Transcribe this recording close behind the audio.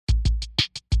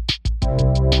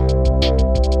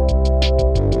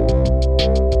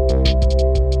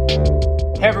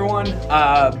Hey everyone,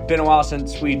 been a while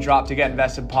since we dropped a Get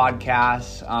Invested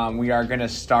podcast. We are going to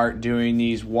start doing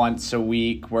these once a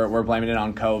week. We're blaming it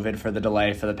on COVID for the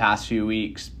delay for the past few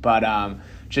weeks. But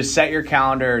just set your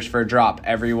calendars for a drop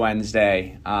every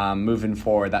Wednesday moving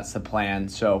forward. That's the plan.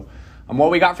 So what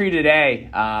we got for you today,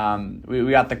 we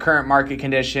got the current market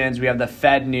conditions, we have the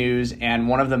Fed news, and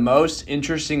one of the most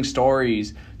interesting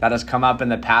stories that has come up in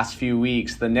the past few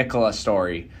weeks, the Nikola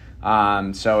story.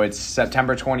 So it's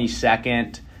September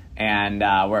 22nd, and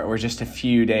we're just a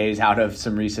few days out of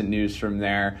some recent news from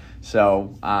there.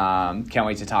 So can't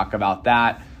wait to talk about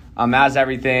that.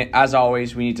 As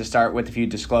always, we need to start with a few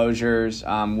disclosures.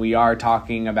 We are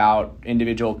talking about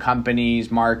individual companies,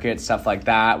 markets, stuff like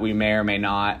that. We may or may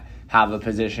not have a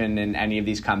position in any of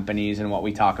these companies, and what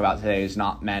we talk about today is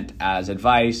not meant as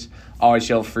advice. Always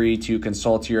feel free to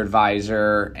consult your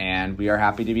advisor, and we are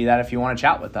happy to be that if you want to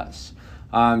chat with us.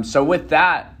 So with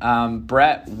that,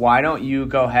 Brett, why don't you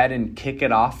go ahead and kick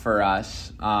it off for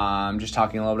us, just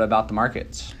talking a little bit about the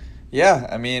markets. Yeah,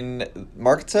 I mean,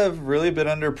 markets have really been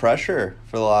under pressure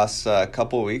for the last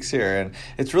couple of weeks here, and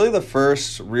it's really the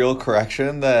first real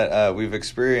correction that we've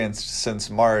experienced since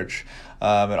March,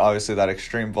 and obviously that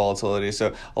extreme volatility.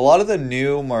 So a lot of the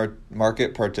new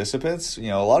market participants,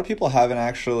 a lot of people haven't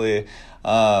actually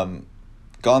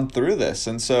gone through this,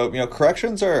 and so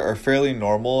corrections are fairly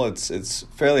normal. It's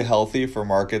fairly healthy for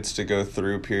markets to go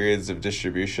through periods of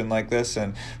distribution like this.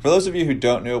 And for those of you who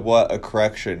don't know what a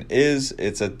correction is,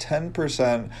 it's a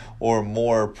 10% or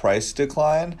more price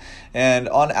decline, and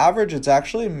on average it's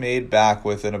actually made back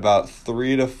within about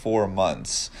 3 to 4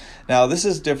 months. Now this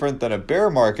is different than a bear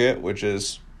market, which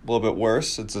is a little bit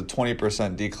worse. It's a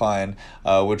 20% decline,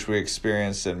 which we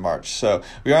experienced in March. So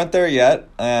we aren't there yet.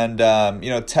 And,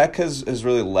 tech has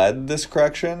really led this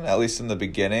correction, at least in the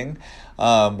beginning,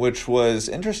 which was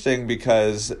interesting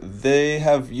because they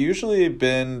have usually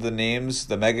been the names,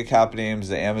 the mega cap names,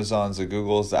 the Amazons, the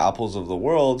Googles, the Apples of the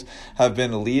world have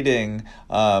been leading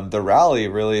the rally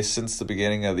really since the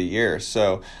beginning of the year.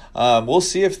 So we'll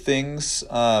see if things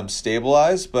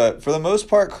stabilize, but for the most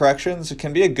part, corrections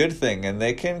can be a good thing, and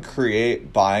they can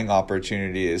create buying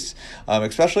opportunities,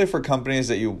 especially for companies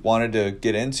that you wanted to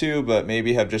get into, but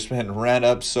maybe have just been ran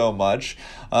up so much.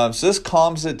 So this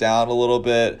calms it down a little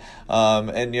bit.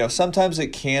 And sometimes it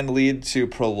can lead to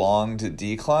prolonged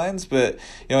declines, but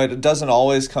it doesn't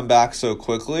always come back so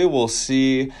quickly. We'll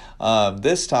see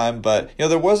this time, but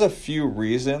there was a few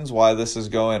reasons why this is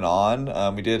going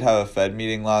on. We did have a Fed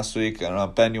meeting last week. I don't know,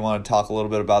 Ben, you want to talk a little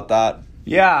bit about that?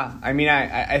 Yeah, I mean,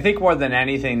 I think more than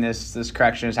anything, this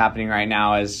correction is happening right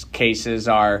now as cases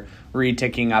are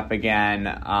re-ticking up again.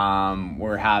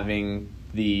 We're having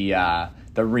the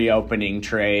reopening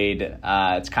trade.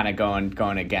 It's kind of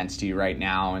going against you right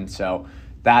now, and so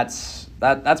that's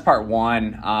part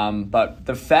one. But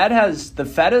the Fed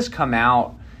has come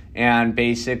out and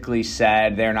basically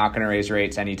said they're not going to raise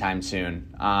rates anytime soon.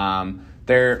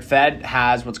 Their Fed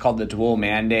has what's called the dual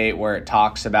mandate, where it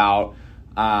talks about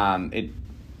it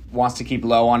wants to keep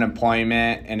low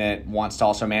unemployment and it wants to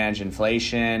also manage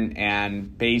inflation.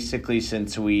 And basically,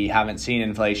 since we haven't seen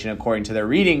inflation according to their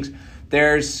readings,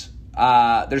 there's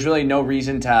really no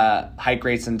reason to hike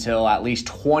rates until at least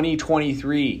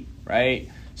 2023, right?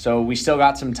 So we still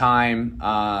got some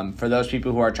time for those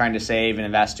people who are trying to save and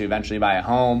invest to eventually buy a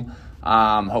home.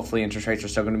 Hopefully interest rates are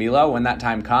still going to be low when that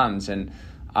time comes. And,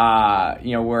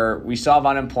 we still have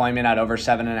unemployment at over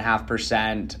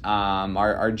 7.5%.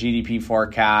 Our GDP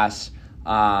forecasts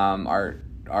are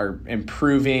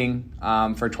improving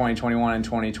for 2021 and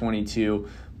 2022.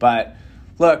 But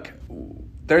look,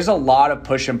 there's a lot of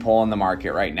push and pull in the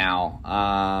market right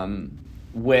now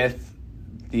with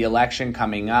the election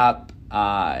coming up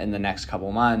in the next couple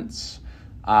months,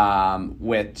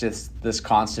 with just this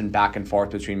constant back and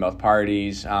forth between both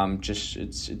parties.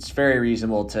 It's very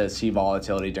reasonable to see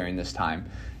volatility during this time.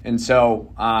 And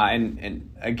so, and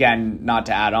again, not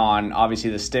to add on, obviously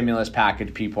the stimulus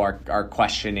package, people are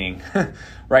questioning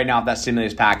right now if that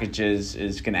stimulus package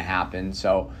is going to happen.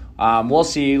 So we'll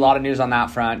see. A lot of news on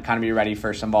that front, kind of be ready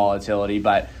for some volatility.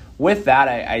 But with that,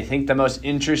 I think the most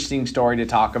interesting story to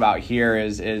talk about here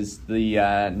is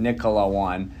the Nikola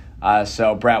one.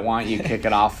 So Brett, why don't you kick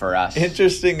it off for us?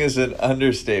 Interesting is an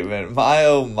understatement. My,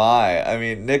 oh my. I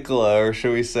mean, Nikola, or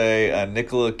should we say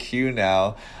Nikola Q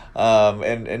now,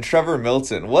 and Trevor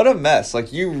Milton, what a mess.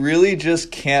 Like, you really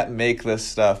just can't make this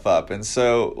stuff up. And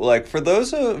so, like, for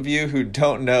those of you who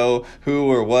don't know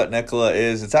who or what Nikola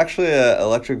is, it's actually an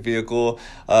electric vehicle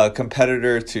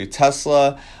competitor to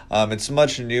Tesla. It's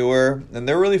much newer, and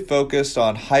they're really focused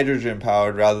on hydrogen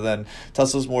powered rather than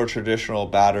Tesla's more traditional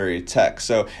battery tech.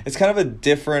 So it's kind of a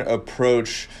different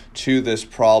approach to this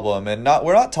problem. And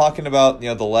we're not talking about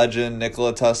the legend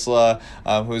Nikola Tesla,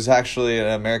 who's actually an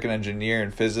American engineer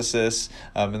and physicist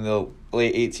in the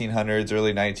late 1800s,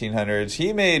 early 1900s.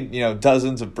 He made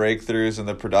dozens of breakthroughs in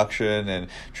the production and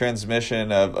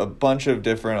transmission of a bunch of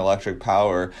different electric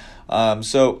power.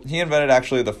 So he invented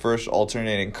actually the first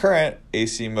alternating current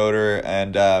AC motor,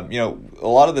 and a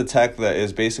lot of the tech that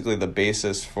is basically the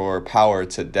basis for power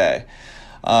today.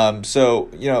 So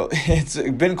it's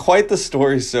been quite the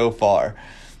story so far.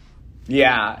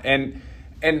 Yeah, and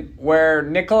where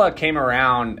Nikola came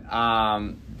around,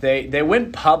 they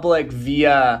went public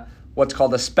via what's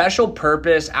called a Special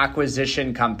Purpose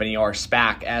Acquisition Company, or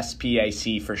SPAC,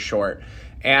 SPAC for short.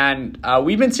 And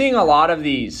we've been seeing a lot of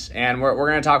these, and we're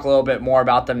going to talk a little bit more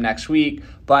about them next week.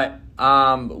 But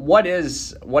what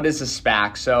is a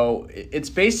SPAC? So it's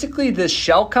basically this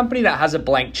shell company that has a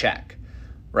blank check,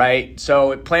 right?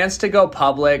 So it plans to go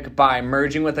public by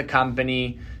merging with a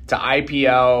company to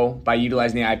IPO by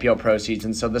utilizing the IPO proceeds.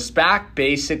 And so the SPAC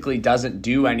basically doesn't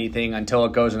do anything until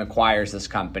it goes and acquires this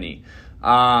company.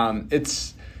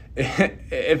 It's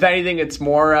if anything, it's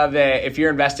more of if you're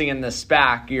investing in the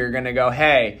SPAC, you're going to go,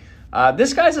 hey,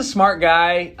 this guy's a smart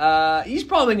guy. He's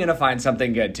probably going to find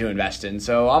something good to invest in.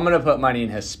 So I'm going to put money in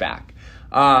his SPAC.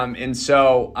 And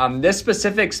so this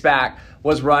specific SPAC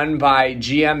was run by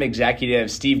GM executive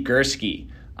Steve Gursky,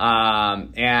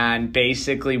 and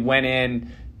basically went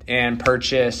in and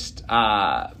purchased,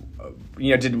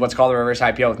 did what's called a reverse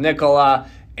IPO with Nikola.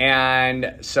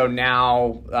 And so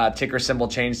now ticker symbol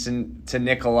changed to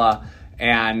Nikola.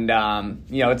 And,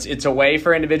 it's a way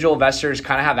for individual investors to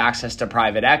kind of have access to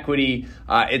private equity.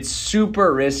 It's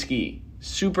super risky.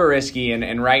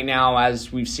 And right now,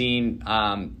 as we've seen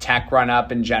tech run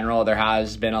up in general, there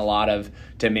has been a lot of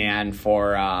demand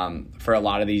for a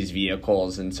lot of these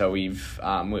vehicles. And so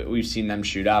we've seen them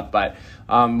shoot up. But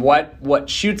what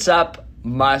shoots up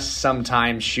must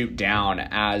sometimes shoot down,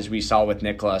 as we saw with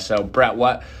Nikola. So Brett,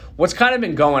 what's kind of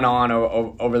been going on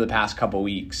over the past couple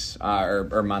weeks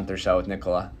or month or so with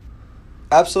Nikola?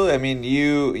 Absolutely. I mean,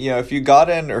 if you got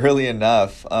in early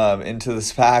enough into the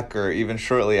SPAC, or even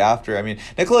shortly after, I mean,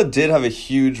 Nikola did have a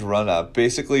huge run up,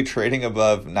 basically trading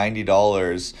above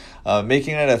 $90,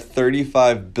 making it a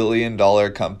 $35 billion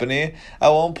company at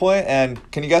one point.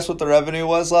 And can you guess what the revenue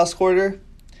was last quarter?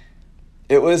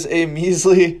 It was a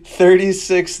measly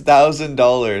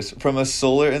 $36,000 from a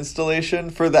solar installation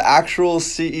for the actual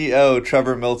CEO,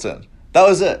 Trevor Milton. That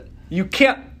was it. You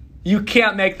can't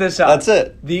make this up. That's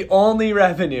it. The only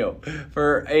revenue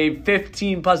for a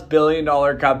 $15+ billion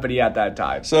company at that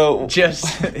time. So just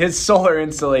his solar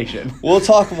installation. We'll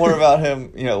talk more about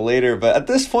him, later. But at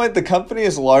this point, the company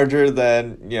is larger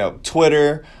than,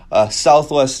 Twitter,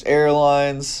 Southwest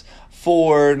Airlines,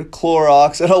 Ford,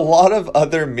 Clorox, and a lot of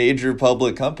other major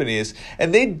public companies,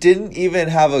 and they didn't even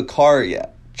have a car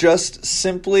yet, just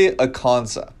simply a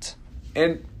concept.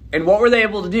 And what were they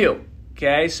able to do?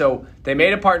 Okay, so they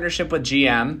made a partnership with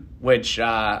GM, which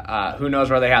who knows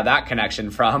where they had that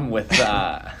connection from with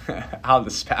how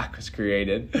the SPAC was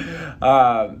created.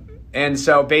 And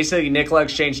so basically Nikola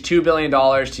exchanged $2 billion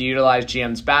to utilize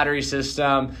GM's battery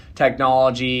system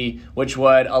technology, which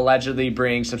would allegedly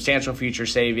bring substantial future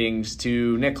savings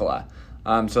to Nikola.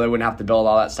 So they wouldn't have to build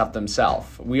all that stuff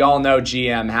themselves. We all know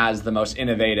GM has the most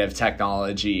innovative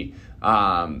technology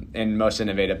and most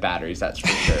innovative batteries, that's for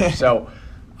sure. So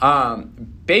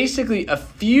basically a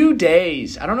few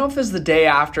days, I don't know if it's the day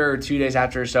after or 2 days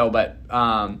after or so, but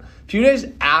a few days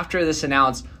after this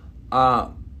announced,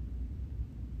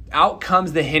 out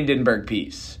comes the Hindenburg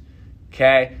piece,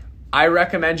 okay? I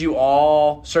recommend you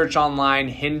all search online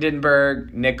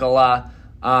Hindenburg, Nikola.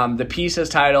 The piece is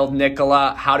titled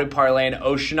Nikola, How to Parlay an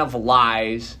Ocean of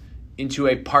Lies into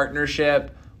a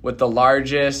Partnership with the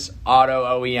Largest Auto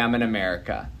OEM in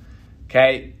America,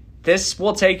 okay? This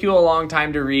will take you a long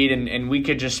time to read, and we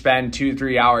could just spend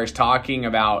 2-3 hours talking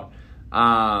about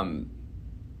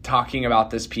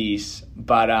this piece.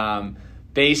 But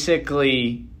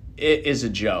basically, it is a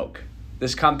joke.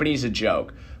 This company's a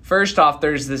joke. First off,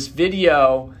 there's this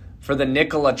video for the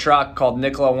Nikola truck called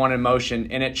Nikola One in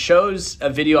Motion, and it shows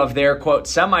a video of their, quote,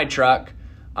 semi-truck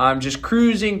just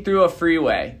cruising through a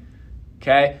freeway,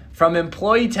 okay? From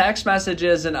employee text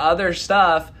messages and other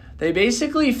stuff, they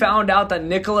basically found out that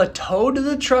Nikola towed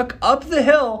the truck up the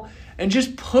hill and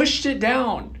just pushed it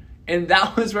down. And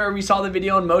that was where we saw the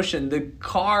video in motion. The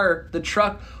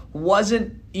truck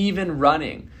wasn't even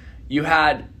running. You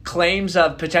had claims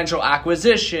of potential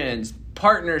acquisitions,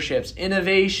 partnerships,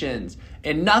 innovations,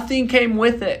 and nothing came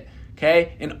with it.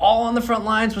 Okay, and all on the front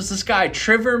lines was this guy,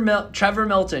 Trevor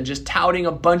Milton, just touting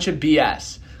a bunch of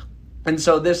BS. And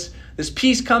so this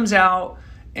piece comes out,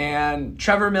 and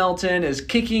Trevor Milton is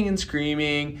kicking and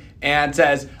screaming and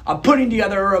says, "I'm putting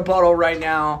together a rebuttal right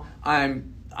now.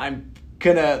 I'm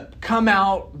gonna come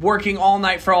out working all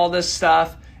night for all this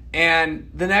stuff."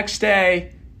 And the next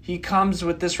day, he comes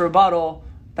with this rebuttal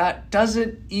that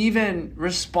doesn't even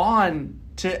respond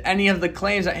to any of the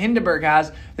claims that Hindenburg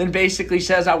has, then basically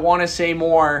says, "I want to say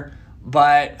more,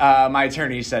 but my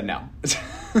attorney said no."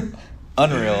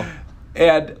 Unreal.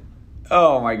 And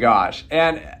oh my gosh.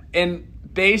 And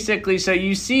basically, so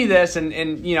you see this, and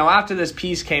after this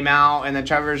piece came out and then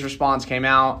Trevor's response came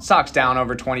out, stock's down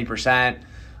over 20%,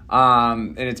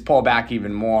 and it's pulled back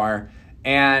even more.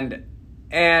 And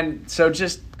so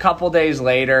just a couple days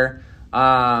later,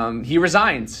 he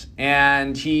resigns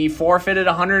and he forfeited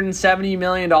 $170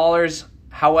 million.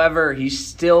 However, he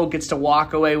still gets to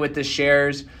walk away with the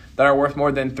shares that are worth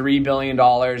more than $3 billion,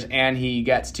 and he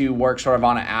gets to work sort of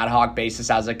on an ad hoc basis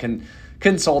as a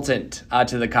consultant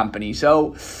to the company.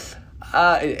 So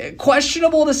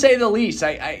questionable to say the least.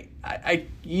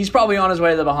 He's probably on his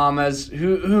way to the Bahamas.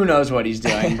 Who knows what he's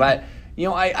doing? But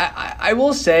I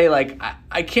will say, like,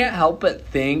 I can't help but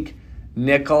think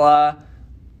Nikola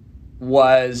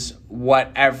was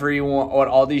what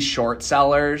all these short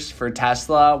sellers for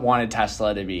Tesla wanted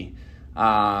Tesla to be.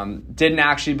 Didn't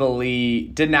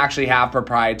actually have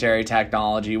proprietary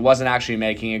technology, wasn't actually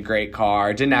making a great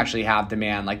car, didn't actually have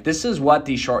demand. Like, this is what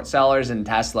these short sellers in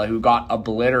Tesla who got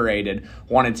obliterated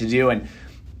wanted to do.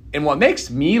 And what makes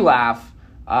me laugh,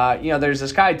 there's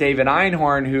this guy, David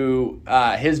Einhorn, who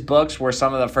his books were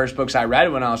some of the first books I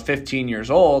read when I was 15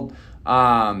 years old.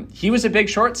 He was a big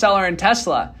short seller in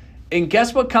Tesla. And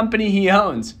guess what company he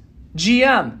owns?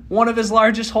 GM, one of his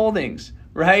largest holdings,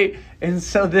 right? And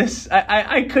so this,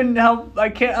 I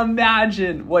can't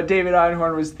imagine what David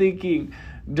Einhorn was thinking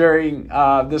during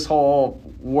this whole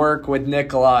work with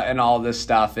Nikola and all this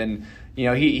stuff. And,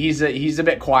 he's a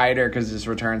bit quieter because his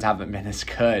returns haven't been as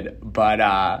good. But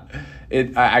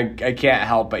I can't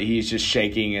help but he's just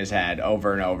shaking his head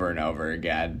over and over and over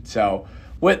again. So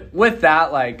with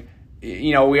that, like,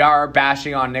 we are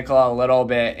bashing on Nikola a little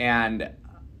bit, and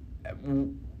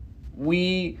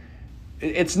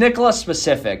it's Nikola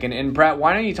specific. And Brett,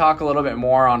 why don't you talk a little bit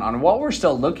more on what we're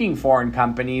still looking for in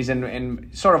companies and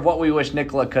sort of what we wish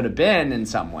Nikola could have been in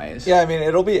some ways? Yeah, I mean,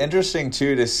 it'll be interesting,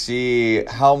 too, to see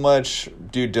how much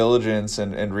due diligence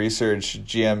and research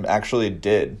GM actually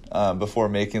did before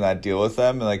making that deal with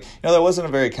them. And, like, that wasn't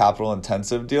a very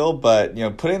capital-intensive deal, but,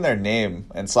 putting their name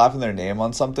and slapping their name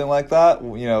on something like that,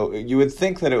 you would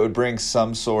think that it would bring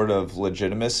some sort of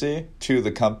legitimacy to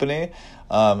the company.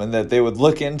 And that they would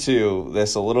look into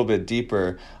this a little bit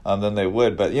deeper than they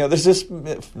would. But, there's this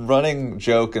running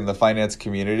joke in the finance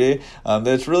community that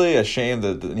it's really a shame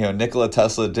that, Nikola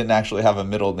Tesla didn't actually have a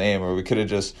middle name, or we could have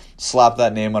just slapped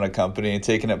that name on a company,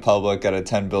 taken it public at a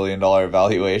 $10 billion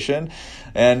valuation.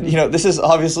 And, this is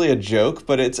obviously a joke,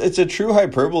 but it's a true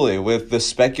hyperbole with the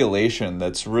speculation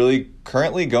that's really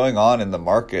currently going on in the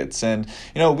markets. And,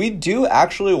 we do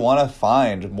actually want to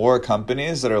find more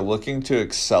companies that are looking to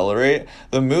accelerate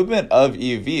the movement of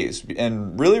EVs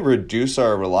and really reduce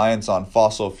our reliance on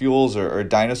fossil fuels or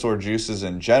dinosaur juices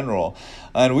in general.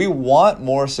 And we want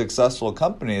more successful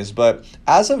companies, but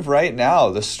as of right now,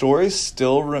 the story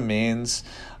still remains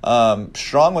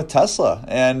strong with Tesla.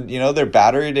 And, their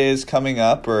battery day is coming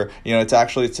up, or, it's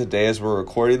actually today as we're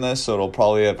recording this, so it'll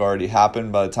probably have already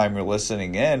happened by the time you're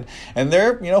listening in. And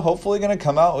they're, hopefully going to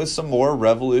come out with some more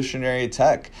revolutionary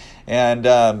tech. And,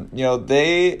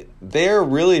 they're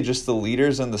really just the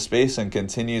leaders in the space and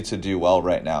continue to do well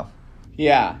right now.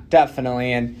 Yeah,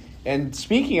 definitely. And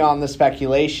speaking on the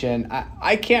speculation,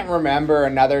 I can't remember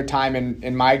another time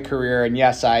in my career, and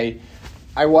yes, I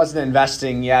wasn't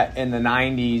investing yet in the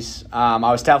 90s. I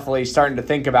was definitely starting to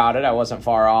think about it. I wasn't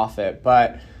far off it.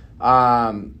 But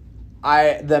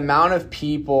the amount of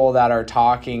people that are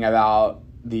talking about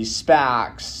these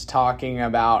SPACs, talking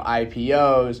about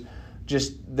IPOs,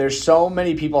 just there's so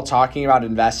many people talking about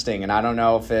investing. And I don't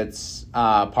know if it's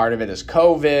part of it is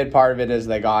COVID, part of it is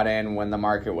they got in when the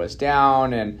market was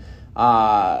down. And,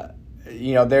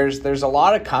 there's a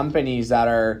lot of companies that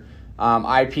are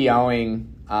IPOing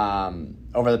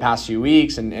over the past few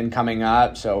weeks and coming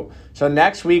up. So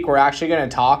next week we're actually going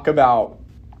to talk about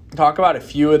a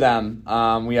few of them.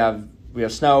 We have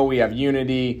Snow, we have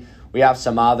Unity, we have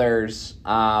some others.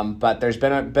 But there's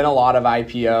been a lot of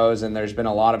IPOs, and there's been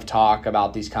a lot of talk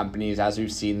about these companies as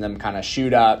we've seen them kind of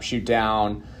shoot up, shoot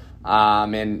down.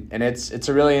 And it's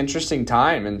a really interesting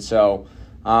time. And so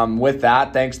With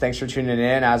that, thanks for tuning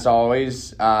in. As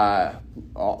always,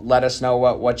 let us know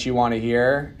what you want to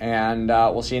hear, and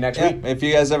we'll see you next week. If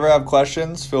you guys ever have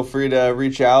questions, feel free to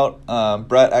reach out.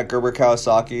 Brett at Gerber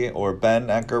Kawasaki or Ben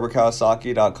at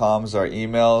GerberKawasaki.com is our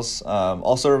emails.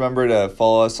 Also remember to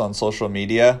follow us on social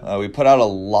media. We put out a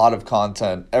lot of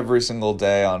content every single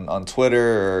day on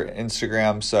Twitter or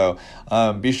Instagram, so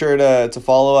be sure to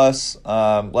follow us.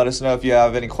 Let us know if you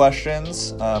have any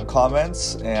questions,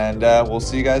 comments, and we'll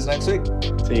see you guys next week.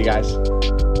 See you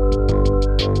guys.